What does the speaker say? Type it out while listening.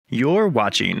You're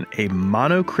watching a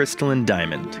monocrystalline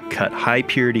diamond cut high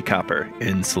purity copper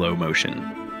in slow motion.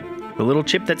 The little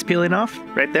chip that's peeling off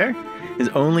right there is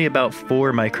only about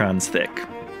 4 microns thick.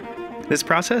 This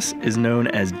process is known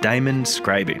as diamond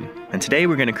scribing, and today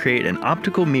we're going to create an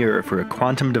optical mirror for a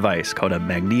quantum device called a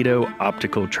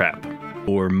magneto-optical trap,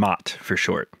 or MOT for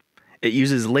short. It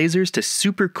uses lasers to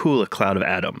supercool a cloud of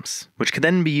atoms, which can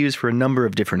then be used for a number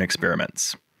of different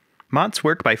experiments. MOTs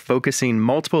work by focusing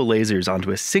multiple lasers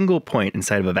onto a single point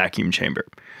inside of a vacuum chamber,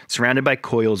 surrounded by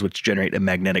coils which generate a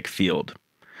magnetic field.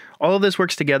 All of this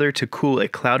works together to cool a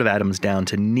cloud of atoms down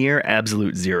to near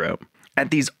absolute zero.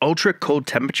 At these ultra-cold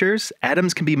temperatures,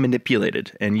 atoms can be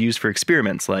manipulated and used for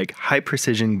experiments like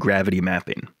high-precision gravity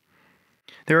mapping.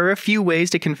 There are a few ways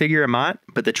to configure a MOT,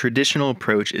 but the traditional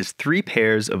approach is 3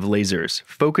 pairs of lasers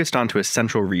focused onto a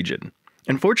central region.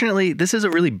 Unfortunately, this is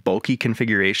a really bulky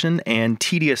configuration and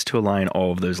tedious to align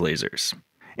all of those lasers.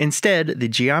 Instead, the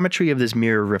geometry of this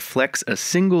mirror reflects a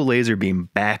single laser beam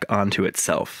back onto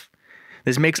itself.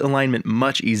 This makes alignment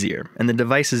much easier, and the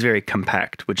device is very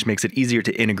compact, which makes it easier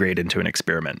to integrate into an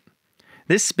experiment.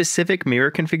 This specific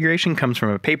mirror configuration comes from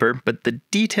a paper, but the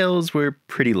details were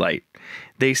pretty light.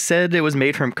 They said it was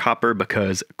made from copper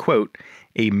because, quote,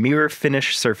 a mirror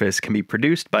finish surface can be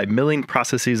produced by milling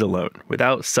processes alone,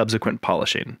 without subsequent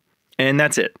polishing. And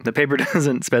that's it. The paper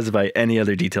doesn't specify any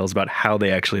other details about how they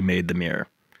actually made the mirror.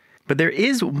 But there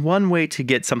is one way to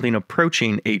get something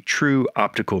approaching a true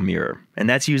optical mirror, and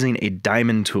that's using a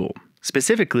diamond tool,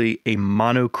 specifically a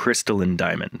monocrystalline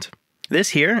diamond. This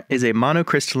here is a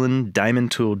monocrystalline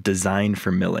diamond tool designed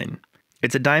for milling.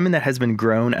 It's a diamond that has been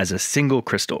grown as a single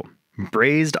crystal,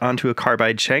 brazed onto a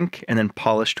carbide shank, and then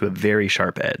polished to a very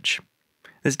sharp edge.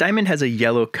 This diamond has a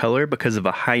yellow color because of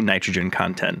a high nitrogen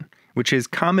content, which is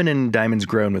common in diamonds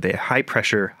grown with a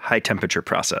high-pressure, high-temperature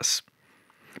process.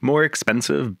 More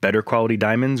expensive, better quality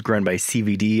diamonds grown by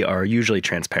CVD are usually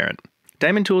transparent.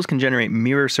 Diamond tools can generate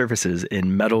mirror surfaces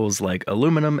in metals like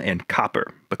aluminum and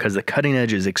copper because the cutting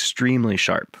edge is extremely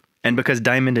sharp. And because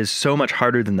diamond is so much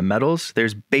harder than the metals,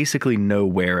 there's basically no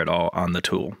wear at all on the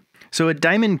tool. So a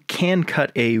diamond can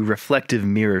cut a reflective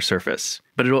mirror surface,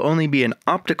 but it'll only be an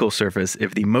optical surface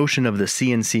if the motion of the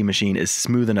CNC machine is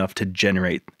smooth enough to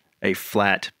generate a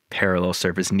flat, parallel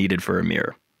surface needed for a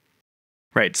mirror.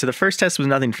 Right, so the first test was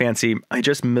nothing fancy. I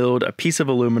just milled a piece of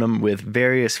aluminum with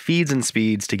various feeds and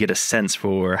speeds to get a sense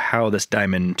for how this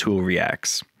diamond tool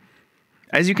reacts.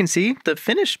 As you can see, the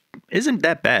finish isn't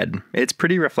that bad. It's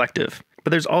pretty reflective,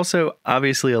 but there's also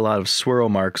obviously a lot of swirl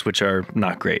marks which are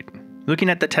not great. Looking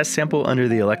at the test sample under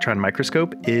the electron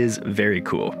microscope is very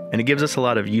cool, and it gives us a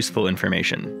lot of useful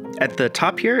information. At the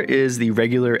top here is the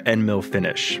regular end mill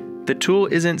finish. The tool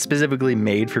isn't specifically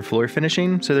made for floor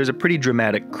finishing, so there's a pretty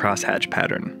dramatic crosshatch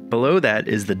pattern. Below that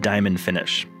is the diamond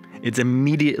finish. It's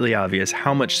immediately obvious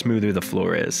how much smoother the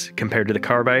floor is. Compared to the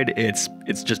carbide, it's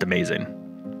just amazing.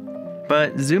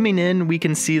 But zooming in, we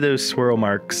can see those swirl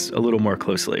marks a little more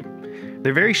closely.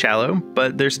 They're very shallow,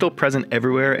 but they're still present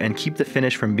everywhere and keep the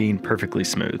finish from being perfectly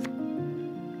smooth.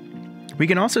 We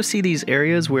can also see these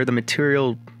areas where the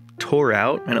material tore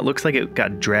out and it looks like it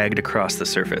got dragged across the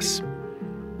surface.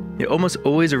 They almost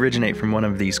always originate from one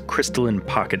of these crystalline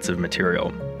pockets of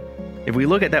material. If we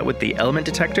look at that with the element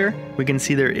detector, we can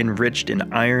see they're enriched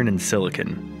in iron and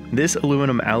silicon. This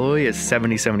aluminum alloy is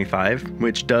 7075,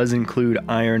 which does include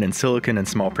iron and silicon in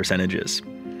small percentages.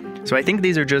 So I think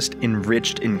these are just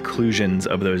enriched inclusions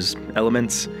of those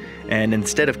elements, and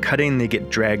instead of cutting, they get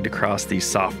dragged across the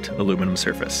soft aluminum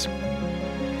surface.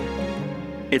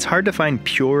 It's hard to find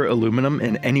pure aluminum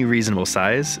in any reasonable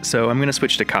size, so I'm going to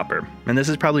switch to copper, and this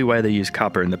is probably why they use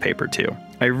copper in the paper too.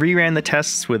 I reran the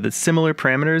tests with similar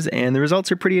parameters, and the results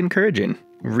are pretty encouraging.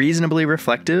 Reasonably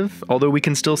reflective, although we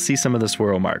can still see some of the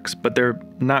swirl marks, but they're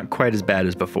not quite as bad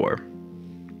as before.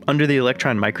 Under the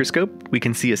electron microscope, we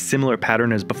can see a similar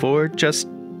pattern as before, just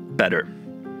better.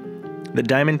 The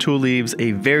diamond tool leaves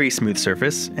a very smooth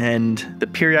surface, and the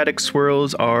periodic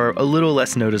swirls are a little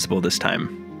less noticeable this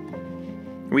time.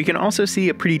 We can also see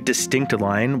a pretty distinct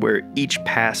line where each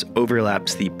pass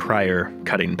overlaps the prior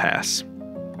cutting pass.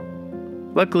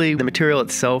 Luckily, the material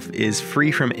itself is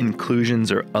free from inclusions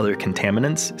or other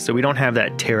contaminants, so we don't have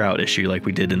that tear-out issue like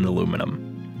we did in aluminum.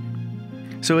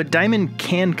 So a diamond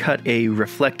can cut a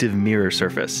reflective mirror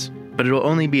surface, but it'll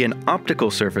only be an optical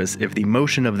surface if the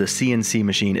motion of the CNC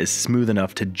machine is smooth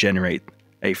enough to generate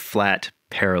a flat,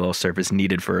 parallel surface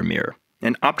needed for a mirror.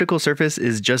 An optical surface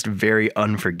is just very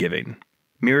unforgiving.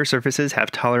 Mirror surfaces have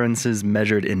tolerances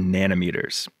measured in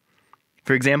nanometers.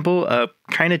 For example, a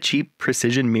kind of cheap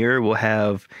precision mirror will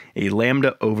have a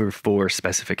lambda over 4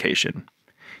 specification.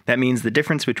 That means the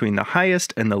difference between the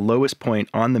highest and the lowest point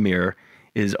on the mirror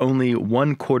is only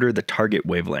 1/4 the target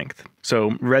wavelength.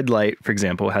 So red light, for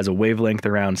example, has a wavelength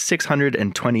around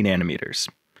 620 nanometers,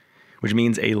 which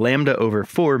means a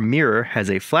λ/4 mirror has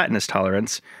a flatness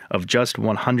tolerance of just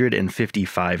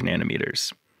 155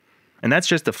 nanometers. And that's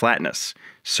just the flatness.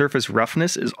 Surface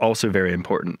roughness is also very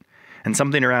important. And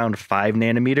something around 5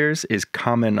 nanometers is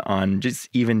common on just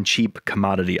even cheap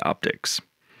commodity optics.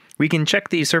 We can check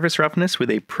the surface roughness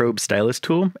with a probe stylus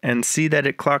tool and see that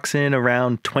it clocks in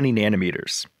around 20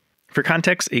 nanometers. For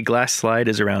context, a glass slide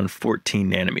is around 14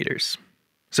 nanometers.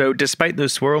 So despite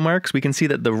those swirl marks, we can see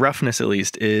that the roughness at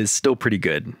least is still pretty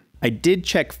good. I did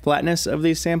check flatness of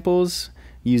these samples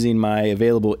using my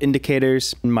available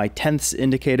indicators. My tenths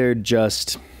indicator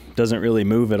just doesn't really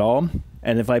move at all.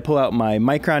 And if I pull out my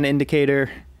micron indicator,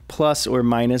 plus or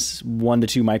minus 1 to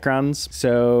 2 microns.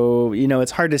 So,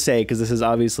 it's hard to say because this is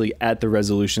obviously at the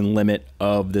resolution limit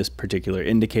of this particular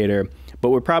indicator,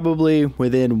 but we're probably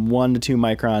within 1 to 2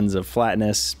 microns of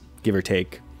flatness, give or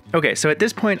take. Okay, so at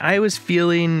this point, I was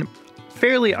feeling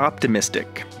fairly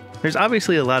optimistic. There's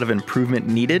obviously a lot of improvement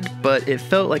needed, but it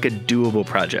felt like a doable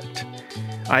project.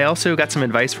 I also got some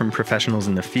advice from professionals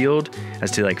in the field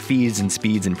as to feeds and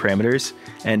speeds and parameters,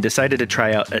 and decided to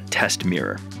try out a test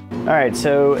mirror. All right,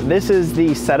 so this is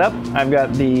the setup. I've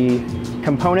got the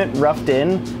component roughed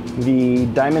in, the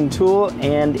diamond tool,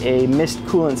 and a mist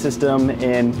coolant system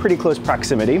in pretty close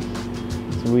proximity.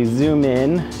 So we zoom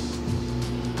in,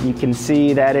 you can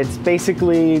see that it's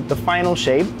basically the final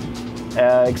shape,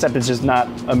 except it's just not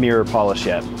a mirror polish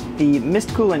yet. The mist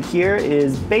coolant here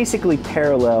is basically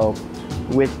parallel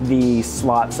with the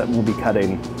slots that we'll be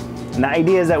cutting. And the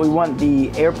idea is that we want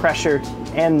the air pressure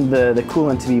and the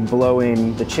coolant to be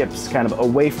blowing the chips kind of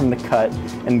away from the cut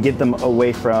and get them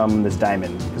away from this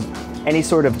diamond. Because any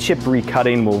sort of chip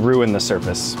recutting will ruin the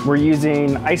surface. We're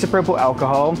using isopropyl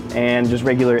alcohol and just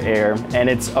regular air, and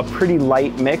it's a pretty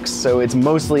light mix, so it's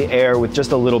mostly air with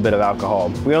just a little bit of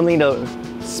alcohol. We only need a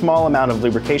small amount of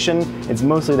lubrication. It's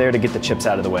mostly there to get the chips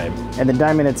out of the way. And the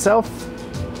diamond itself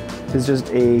is just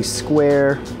a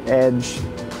square edge.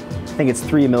 I think it's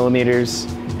 3 millimeters,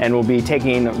 and we'll be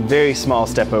taking very small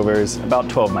step overs, about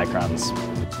 12 microns.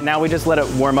 Now we just let it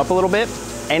warm up a little bit.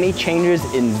 Any changes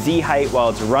in Z height while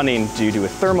it's running due to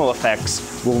thermal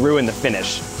effects will ruin the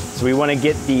finish. So we want to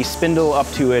get the spindle up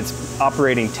to its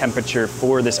operating temperature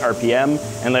for this RPM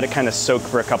and let it kind of soak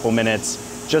for a couple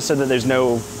minutes, just so that there's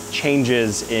no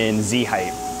changes in Z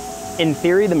height. In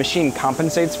theory, the machine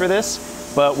compensates for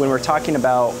this, but when we're talking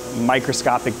about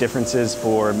microscopic differences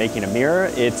for making a mirror,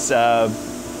 it's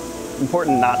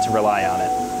important not to rely on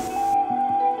it.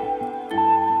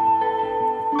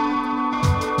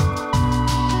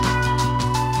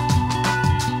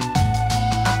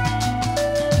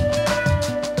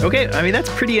 Okay, that's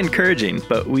pretty encouraging,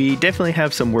 but we definitely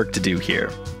have some work to do here.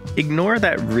 Ignore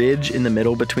that ridge in the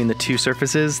middle between the two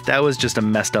surfaces. That was just a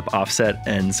messed up offset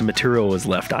and some material was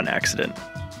left on accident.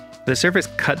 The surface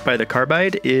cut by the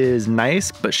carbide is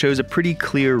nice, but shows a pretty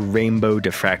clear rainbow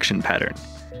diffraction pattern.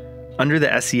 Under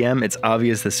the SEM, it's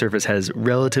obvious the surface has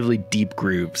relatively deep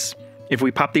grooves. If we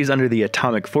pop these under the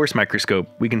atomic force microscope,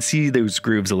 we can see those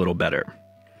grooves a little better.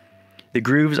 The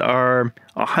grooves are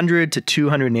 100 to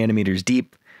 200 nanometers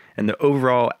deep, and the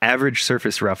overall average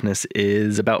surface roughness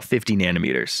is about 50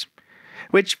 nanometers,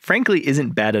 which frankly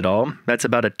isn't bad at all. That's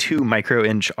about a 2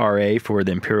 micro-inch RA for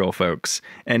the Imperial folks,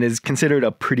 and is considered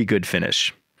a pretty good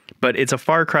finish. But it's a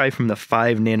far cry from the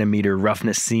 5 nanometer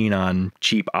roughness seen on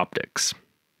cheap optics.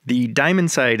 The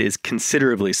diamond side is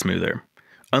considerably smoother.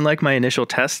 Unlike my initial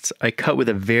tests, I cut with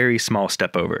a very small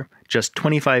step over, just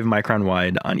 25 micron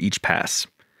wide on each pass.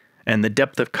 And the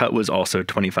depth of cut was also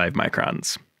 25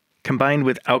 microns. Combined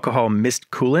with alcohol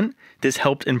mist coolant, this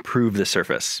helped improve the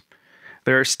surface.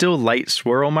 There are still light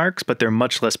swirl marks, but they're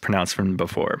much less pronounced than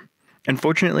before.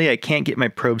 Unfortunately, I can't get my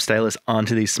probe stylus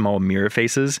onto these small mirror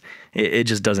faces. It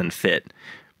just doesn't fit.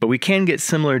 But we can get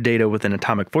similar data with an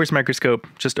atomic force microscope,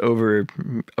 just over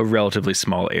a relatively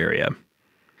small area.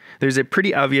 There's a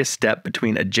pretty obvious step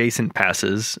between adjacent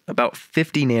passes, about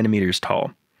 50 nanometers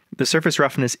tall. The surface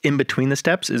roughness in between the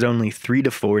steps is only 3 to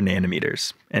 4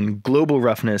 nanometers, and global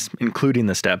roughness, including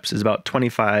the steps, is about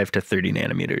 25 to 30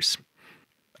 nanometers.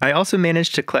 I also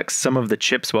managed to collect some of the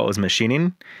chips while I was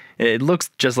machining. It looks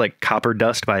just like copper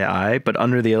dust by eye, but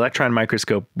under the electron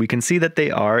microscope, we can see that they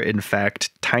are, in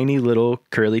fact, tiny little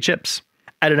curly chips.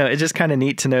 I don't know, it's just kind of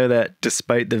neat to know that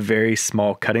despite the very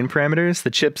small cutting parameters,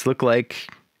 the chips look like,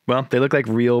 well, they look like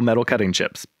real metal cutting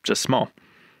chips, just small,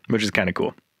 which is kind of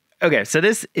cool. Okay, so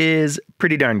this is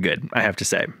pretty darn good, I have to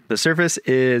say. The surface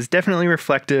is definitely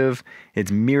reflective,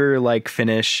 it's mirror-like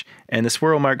finish, and the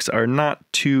swirl marks are not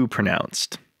too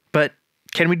pronounced. But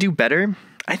can we do better?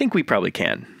 I think we probably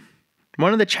can.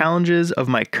 One of the challenges of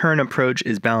my current approach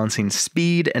is balancing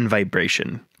speed and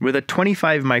vibration. With a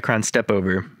 25 micron step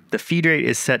over, the feed rate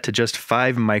is set to just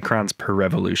 5 microns per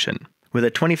revolution. With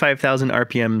a 25,000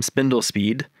 RPM spindle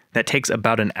speed, that takes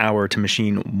about an hour to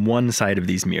machine one side of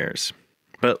these mirrors.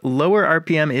 But lower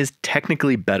RPM is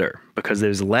technically better because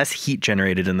there's less heat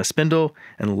generated in the spindle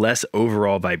and less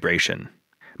overall vibration.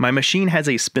 My machine has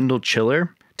a spindle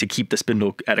chiller to keep the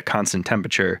spindle at a constant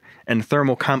temperature, and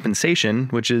thermal compensation,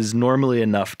 which is normally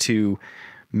enough to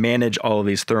manage all of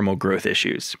these thermal growth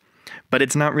issues. But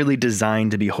it's not really designed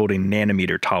to be holding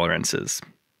nanometer tolerances.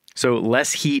 So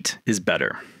less heat is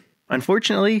better.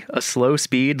 Unfortunately, a slow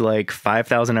speed like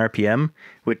 5,000 RPM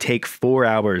would take 4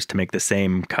 hours to make the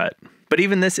same cut. But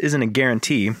even this isn't a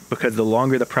guarantee, because the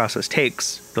longer the process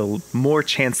takes, the more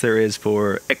chance there is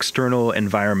for external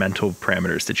environmental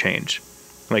parameters to change,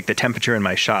 like the temperature in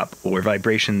my shop or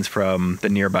vibrations from the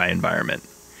nearby environment.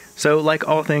 So like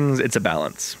all things, it's a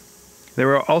balance.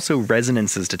 There are also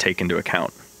resonances to take into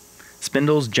account.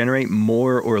 Spindles generate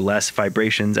more or less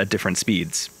vibrations at different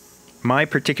speeds. My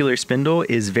particular spindle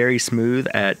is very smooth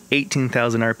at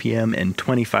 18,000 RPM and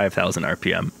 25,000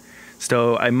 RPM.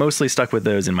 So I mostly stuck with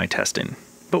those in my testing.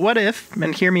 But what if,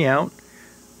 and hear me out,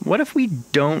 what if we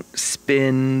don't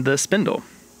spin the spindle?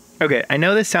 Okay, I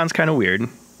know this sounds kind of weird,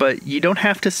 but you don't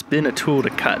have to spin a tool to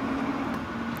cut.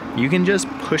 You can just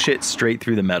push it straight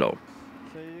through the metal.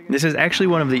 This is actually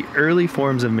one of the early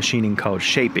forms of machining called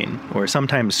shaping, or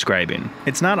sometimes scribing.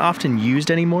 It's not often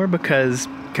used anymore because,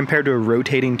 compared to a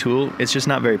rotating tool, it's just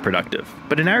not very productive.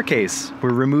 But in our case,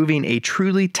 we're removing a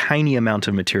truly tiny amount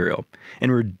of material,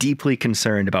 and we're deeply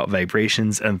concerned about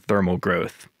vibrations and thermal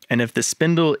growth. And if the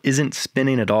spindle isn't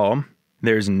spinning at all,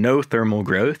 there's no thermal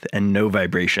growth and no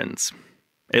vibrations,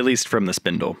 at least from the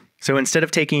spindle. So instead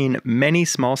of taking many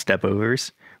small step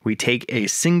overs, we take a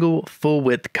single full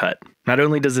width cut. Not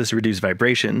only does this reduce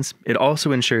vibrations, it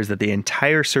also ensures that the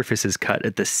entire surface is cut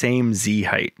at the same Z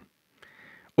height,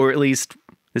 or at least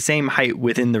the same height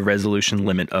within the resolution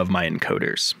limit of my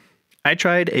encoders. I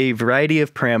tried a variety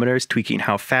of parameters tweaking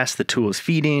how fast the tool is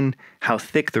feeding, how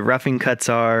thick the roughing cuts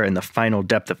are, and the final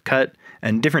depth of cut,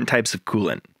 and different types of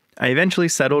coolant. I eventually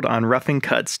settled on roughing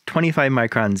cuts 25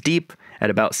 microns deep at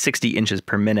about 60 inches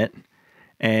per minute,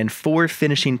 and 4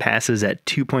 finishing passes at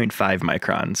 2.5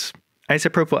 microns.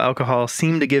 Isopropyl alcohol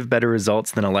seemed to give better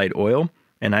results than a light oil,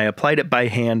 and I applied it by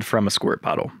hand from a squirt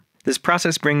bottle. This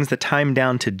process brings the time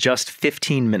down to just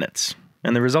 15 minutes,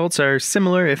 and the results are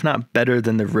similar if not better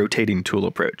than the rotating tool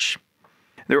approach.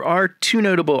 There are 2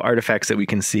 notable artifacts that we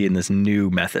can see in this new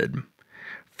method.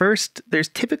 First, there's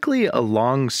typically a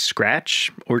long scratch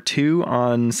or 2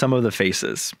 on some of the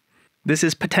faces. This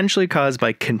is potentially caused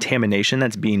by contamination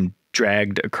that's being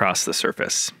dragged across the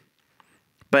surface.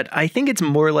 But I think it's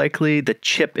more likely the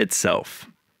chip itself.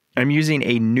 I'm using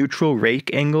a neutral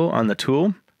rake angle on the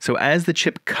tool, so as the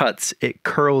chip cuts, it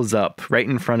curls up right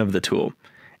in front of the tool,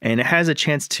 and it has a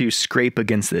chance to scrape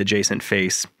against the adjacent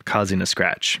face, causing a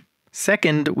scratch.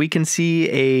 Second, we can see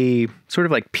a sort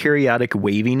of like periodic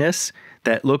waviness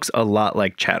that looks a lot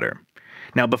like chatter.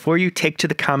 Now, before you take to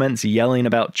the comments yelling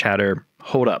about chatter,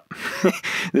 hold up.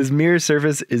 This mirror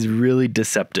surface is really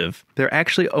deceptive. They're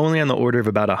actually only on the order of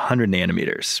about 100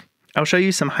 nanometers. I'll show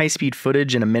you some high-speed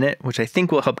footage in a minute, which I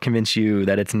think will help convince you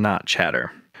that it's not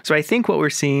chatter. So I think what we're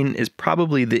seeing is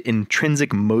probably the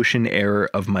intrinsic motion error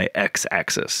of my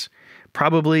x-axis.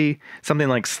 Probably something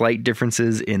like slight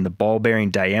differences in the ball bearing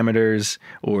diameters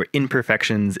or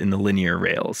imperfections in the linear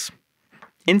rails.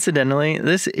 Incidentally,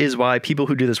 this is why people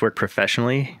who do this work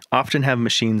professionally often have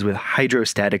machines with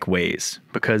hydrostatic ways,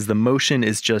 because the motion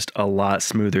is just a lot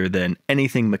smoother than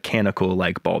anything mechanical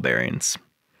like ball bearings.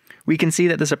 We can see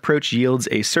that this approach yields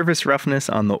a surface roughness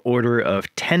on the order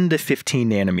of 10 to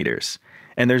 15 nanometers,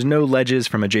 and there's no ledges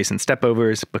from adjacent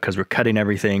stepovers because we're cutting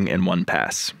everything in one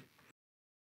pass.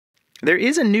 There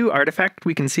is a new artifact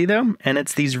we can see though, and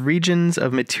it's these regions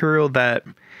of material that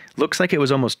looks like it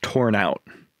was almost torn out.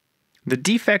 The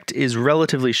defect is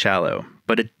relatively shallow,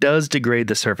 but it does degrade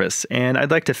the surface, and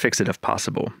I'd like to fix it if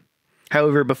possible.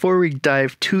 However, before we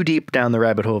dive too deep down the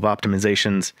rabbit hole of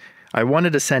optimizations, I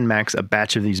wanted to send Max a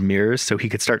batch of these mirrors so he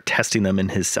could start testing them in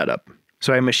his setup.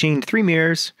 So I machined 3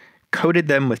 mirrors, coated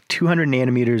them with 200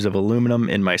 nanometers of aluminum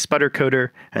in my sputter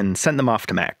coater, and sent them off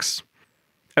to Max.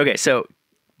 Okay, so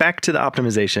back to the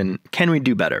optimization. Can we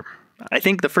do better? I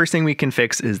think the first thing we can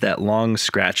fix is that long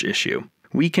scratch issue.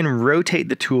 We can rotate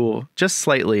the tool just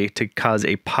slightly to cause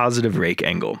a positive rake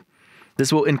angle.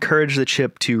 This will encourage the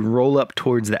chip to roll up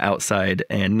towards the outside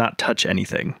and not touch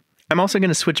anything. I'm also going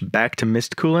to switch back to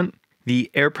mist coolant.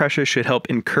 The air pressure should help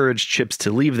encourage chips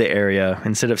to leave the area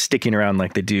instead of sticking around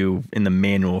like they do in the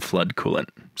manual flood coolant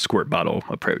squirt bottle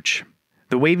approach.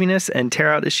 The waviness and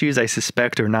tear out issues I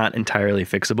suspect are not entirely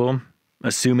fixable,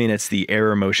 assuming it's the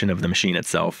error motion of the machine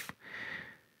itself.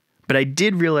 But I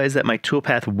did realize that my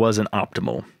toolpath wasn't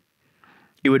optimal.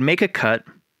 It would make a cut,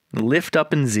 lift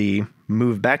up in Z,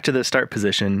 move back to the start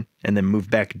position, and then move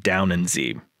back down in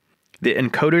Z. The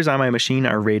encoders on my machine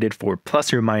are rated for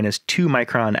plus or minus 2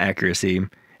 micron accuracy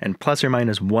and plus or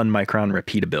minus 1 micron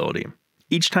repeatability.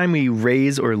 Each time we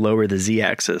raise or lower the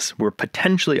Z-axis, we're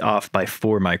potentially off by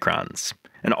 4 microns,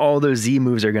 and all those Z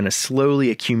moves are going to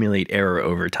slowly accumulate error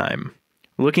over time.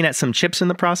 Looking at some chips in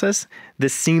the process,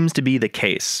 this seems to be the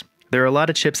case. There are a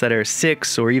lot of chips that are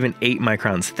 6 or even 8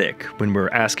 microns thick when we're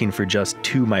asking for just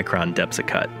 2 micron depths of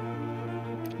cut.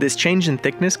 This change in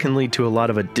thickness can lead to a lot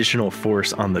of additional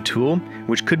force on the tool,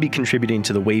 which could be contributing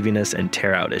to the waviness and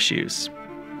tear out issues.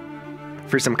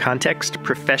 For some context,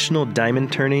 professional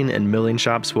diamond turning and milling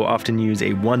shops will often use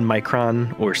a 1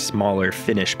 micron or smaller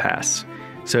finish pass,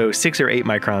 so 6 or 8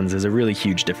 microns is a really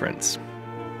huge difference.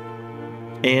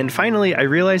 And finally, I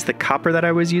realized the copper that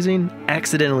I was using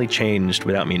accidentally changed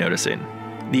without me noticing.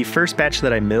 The first batch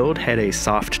that I milled had a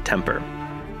soft temper,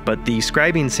 but the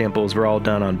scribing samples were all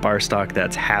done on bar stock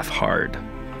that's half hard.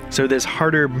 So this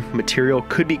harder material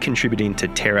could be contributing to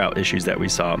tear out issues that we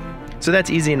saw. So that's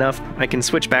easy enough. I can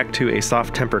switch back to a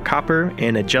soft temper copper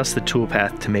and adjust the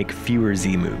toolpath to make fewer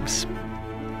Z moves.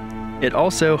 It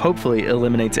also hopefully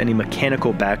eliminates any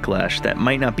mechanical backlash that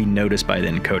might not be noticed by the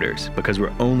encoders because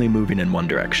we're only moving in one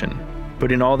direction.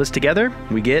 Putting all this together,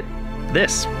 we get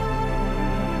this.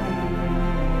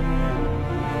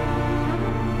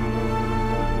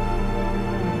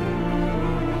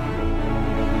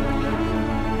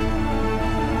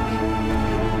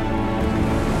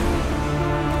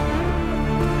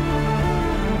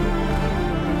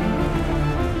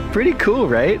 Pretty cool,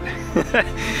 right?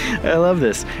 I love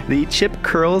this. The chip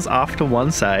curls off to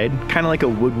one side, kind of like a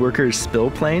woodworker's spill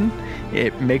plane.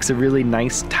 It makes a really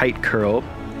nice tight curl,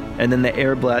 and then the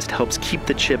air blast helps keep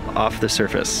the chip off the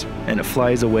surface, and it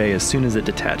flies away as soon as it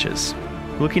detaches.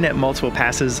 Looking at multiple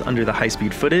passes under the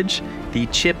high-speed footage, the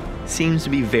chip seems to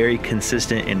be very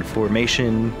consistent in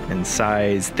formation and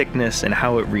size, thickness, and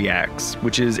how it reacts,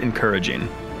 which is encouraging.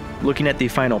 Looking at the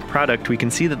final product, we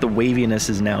can see that the waviness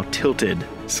is now tilted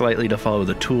slightly to follow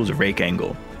the tool's rake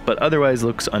angle, but otherwise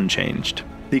looks unchanged.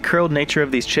 The curled nature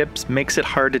of these chips makes it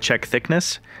hard to check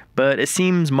thickness, but it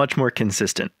seems much more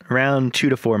consistent, around 2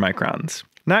 to 4 microns.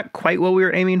 Not quite what we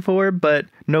were aiming for, but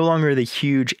no longer the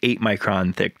huge 8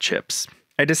 micron thick chips.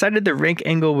 I decided the rake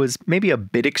angle was maybe a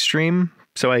bit extreme,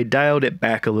 so I dialed it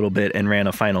back a little bit and ran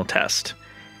a final test.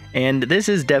 And this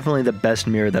is definitely the best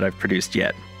mirror that I've produced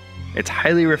yet. It's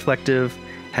highly reflective,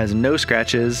 has no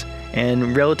scratches,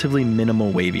 and relatively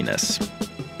minimal waviness.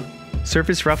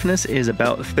 Surface roughness is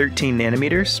about 13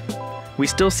 nanometers. We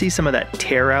still see some of that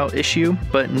tear out issue,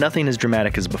 but nothing as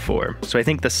dramatic as before, so I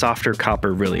think the softer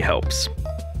copper really helps.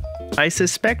 I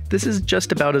suspect this is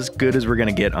just about as good as we're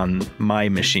going to get on my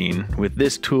machine with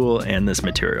this tool and this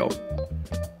material.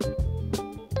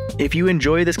 If you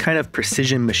enjoy this kind of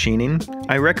precision machining,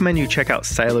 I recommend you check out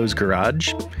Silo's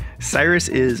Garage. Cyrus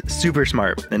is super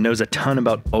smart and knows a ton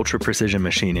about ultra precision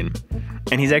machining,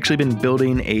 and he's actually been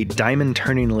building a diamond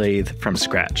turning lathe from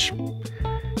scratch.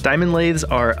 Diamond lathes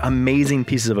are amazing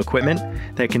pieces of equipment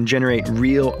that can generate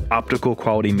real optical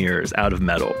quality mirrors out of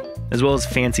metal, as well as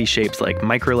fancy shapes like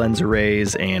microlens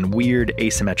arrays and weird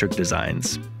asymmetric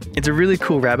designs. It's a really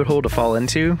cool rabbit hole to fall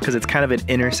into because it's kind of an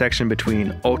intersection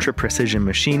between ultra precision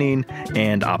machining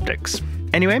and optics.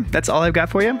 Anyway, that's all I've got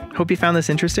for you. Hope you found this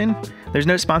interesting. There's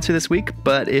no sponsor this week,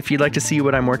 but if you'd like to see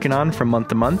what I'm working on from month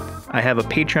to month, I have a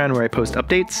Patreon where I post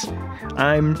updates.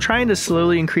 I'm trying to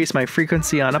slowly increase my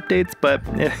frequency on updates, but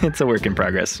it's a work in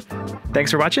progress.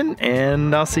 Thanks for watching,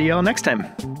 and I'll see y'all next time.